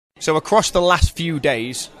So across the last few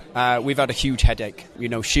days, we've had a huge headache. You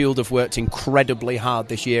know, Shield have worked incredibly hard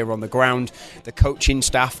this year on the ground. The coaching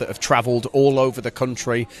staff that have travelled all over the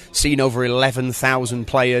country, seen over 11,000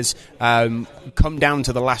 players, come down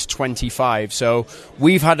to the last 25. So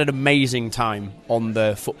we've had an amazing time on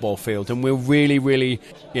the football field, and we're really,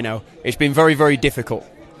 you know, it's been very, very difficult.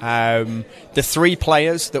 The 3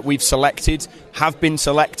 players that we've selected have been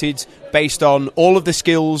selected based on all of the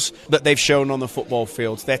skills that they've shown on the football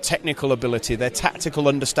field, their technical ability, their tactical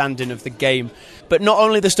understanding of the game, but not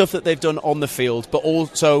only the stuff that they've done on the field, but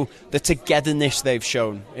also the togetherness they've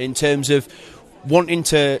shown in terms of wanting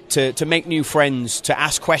to make new friends, to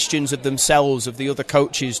ask questions of themselves, of the other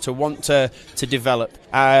coaches, to want to develop.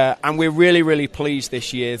 And we're really pleased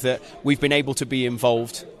this year that we've been able to be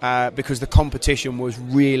involved because the competition was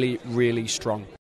really strong.